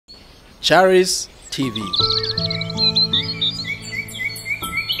Charis TV.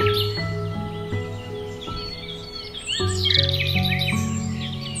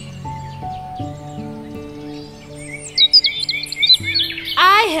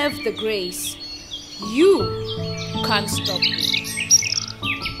 I have the grace. You can't stop me.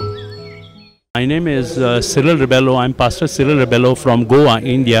 My name is Cyril Rebello. I'm Pastor Cyril Rebello from Goa,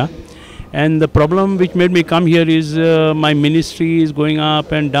 India. And the problem which made me come here is my ministry is going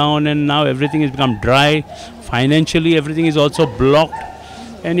up and down, and now everything has become dry. Financially, everything is also blocked.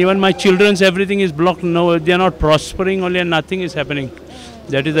 And even my children's everything is blocked. No, they are not prospering only, and nothing is happening.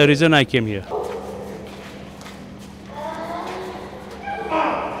 That is the reason I came here.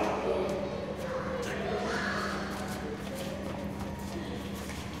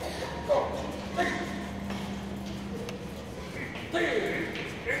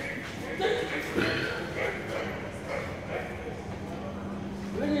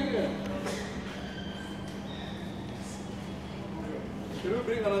 Can we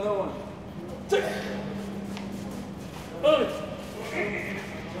bring another one?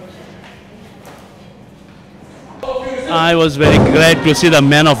 I was very glad to see the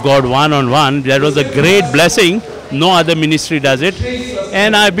man of God one-on-one. That was a great blessing. No other ministry does it.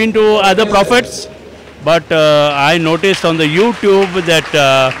 And I've been to other prophets, but I noticed on the YouTube that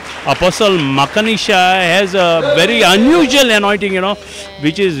Apostle MAKANISA has a very unusual anointing,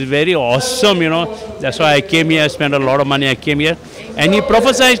 which is very awesome, That's why I came here, I spent a lot of money, I came here. And he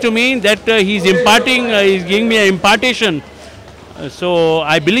prophesied to me that he's imparting, he's giving me an impartation. So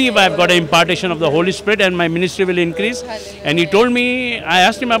I believe I've got an impartation of the Holy Spirit and my ministry will increase. And he told me, I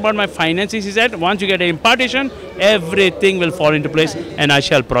asked him about my finances. He said, once you get an impartation, everything will fall into place and I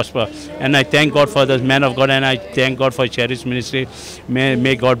shall prosper. And I thank God for this man of God, and I thank God for Charis ministry.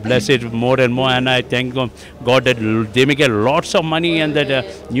 May God bless it more and more. And I thank God that they may get lots of money and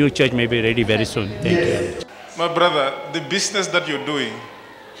that new church may be ready very soon. Thank you. My brother, the business that you're doing,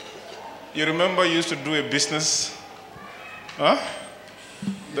 you remember you used to do a business? Huh?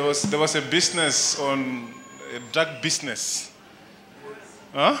 There was a business on a drug business.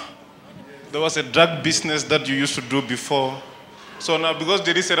 Huh? There was a drug business that you used to do before. So now, because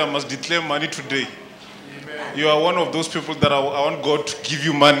Daddy said I must declare money today, amen, you are one of those people that I want God to give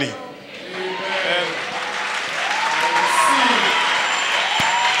you money. And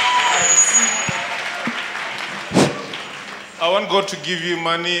I want God to give you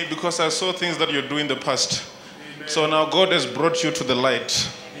money because I saw things that you're doing in the past. So now God has brought you to the light.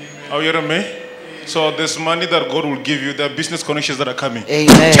 Amen. Are you hearing me? So there's money that God will give you. There are business connections that are coming.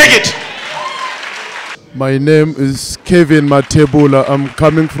 Amen. Take it! My name is Kevin Matebula. I'm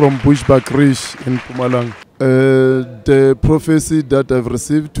coming from Bushbuckridge in Mpumalanga. The prophecy that I've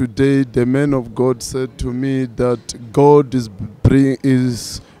received today, the man of God said to me that God is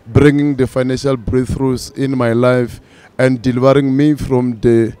bringing the financial breakthroughs in my life and delivering me from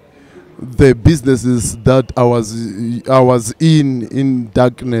the businesses that I was in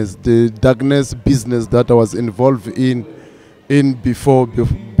darkness, the darkness business that I was involved in before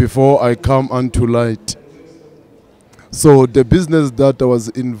I come unto light. So the business that I was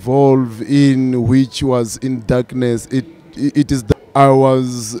involved in, which was in darkness, it is that I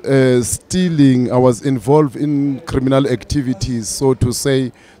was stealing. I was involved in criminal activities, so to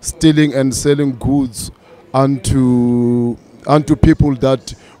say, stealing and selling goods unto people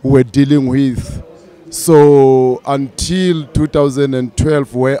that we're dealing with. So until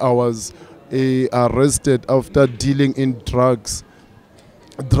 2012, where I was arrested after dealing in drugs,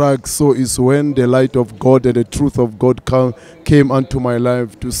 so is when the light of God and the truth of God came unto my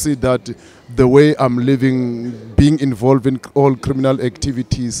life to see that the way I'm living, being involved in all criminal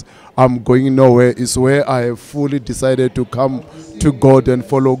activities, I'm going nowhere, is where I have fully decided to come to God and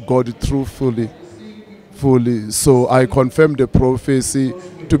follow God truthfully. So I confirmed the prophecy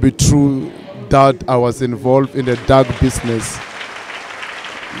to be true that I was involved in the dark business.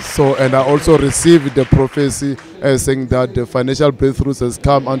 So, and I also received the prophecy saying that the financial breakthroughs has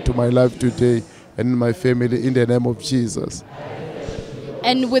come unto my life today and my family in the name of Jesus.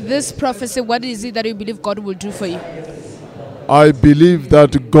 And with this prophecy, what is it that you believe God will do for you? I believe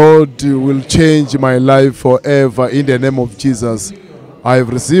that God will change my life forever in the name of Jesus. I have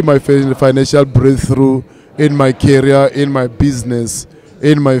received my financial breakthrough in my career, in my business,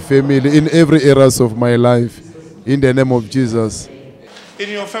 in my family, in every areas of my life, in the name of Jesus. In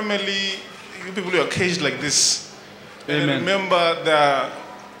your family, you people are caged like this. Amen. And remember that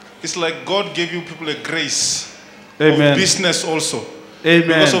it's like God gave you people a grace. Amen. Of business also. Amen.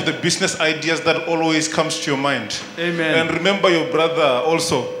 Because of the business ideas that always comes to your mind. Amen. And remember your brother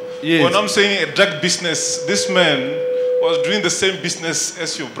also. Yes. When I'm saying a drug business, this man was doing the same business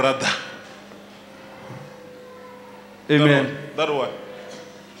as your brother. Amen. That one.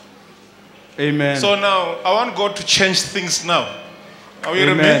 Amen. So now, I want God to change things now. Are you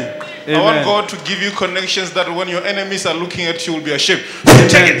Amen. with me? I Amen. want God to give you connections that when your enemies are looking at you, will be ashamed. Amen.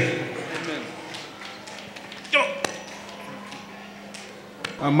 Take it.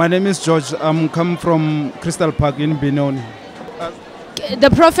 My name is George. I'm come from Crystal Park in Benoni. The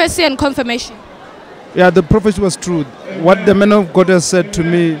prophecy and confirmation. Yeah, the prophecy was true. What the man of God has said to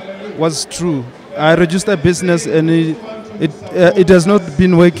me was true. I registered business and it has not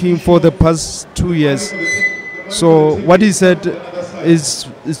been working for the past 2 years. So what he said is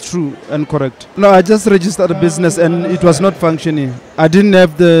true and correct. No, I just registered a business and it was not functioning. I didn't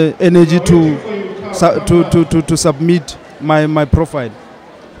have the energy to submit my profile.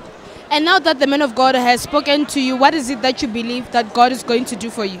 And now that the man of God has spoken to you, what is it that you believe that God is going to do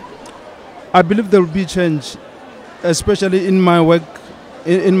for you? I believe there will be change, especially in my work,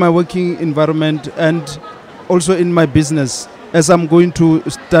 in my working environment, and also in my business. As I'm going to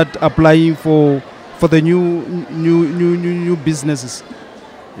start applying for the new businesses.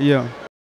 Yeah.